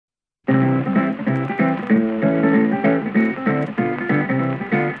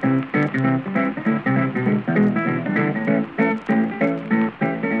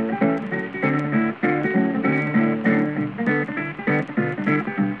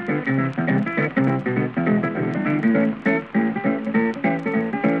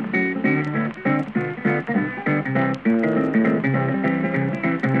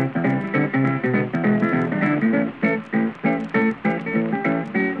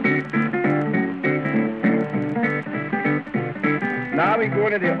Now we go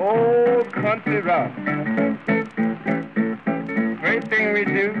to the old country rock. First thing we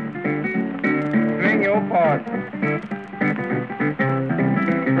do, swing your part.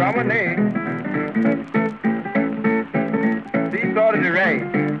 Promenade. Seesaw to the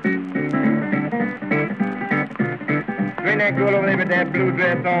right. Bring that girl over there with that blue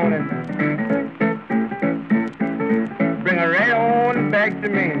dress on and bring her right on back to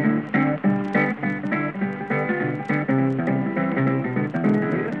me.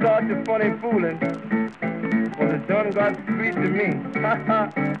 You start your funny fooling, well, the done got sweet to me.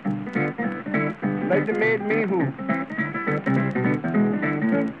 Like they made me hoop.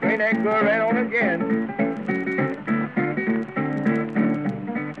 Bring that girl right on again.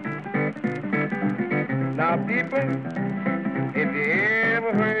 Now, people, if you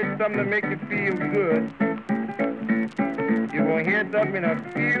ever heard something to make you feel good, you're going to hear something in a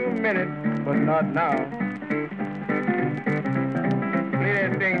few minutes, but not now. Play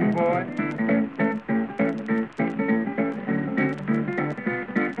that thing, boy.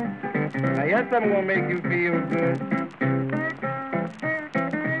 Now, here's something going to make you feel good.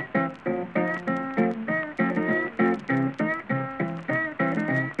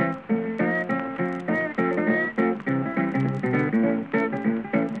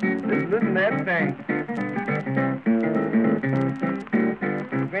 Listen to that thing.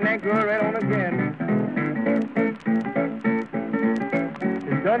 Bring that girl right on again.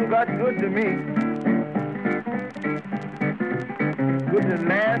 It done got good to me. Good to the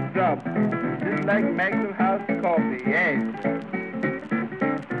last drop. Just like Maxwell House coffee, yeah.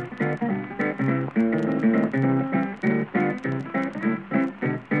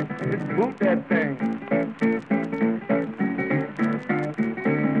 Just boot that thing.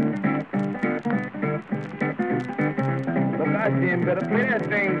 Jim, better play that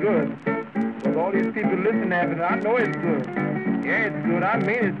thing good. Because all these people listen at it, I know it's good. Yeah, it's good. I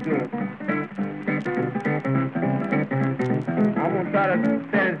mean it's good. I'm going to try to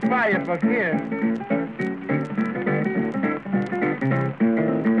satisfy you if I can.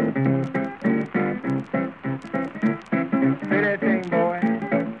 Play that thing, boy.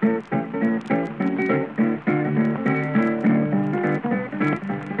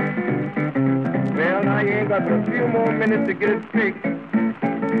 Well, now you ain't got but a few more minutes to get it fixed.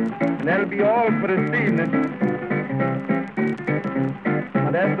 And that'll be all for this evening.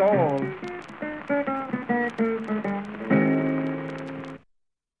 Now that's all.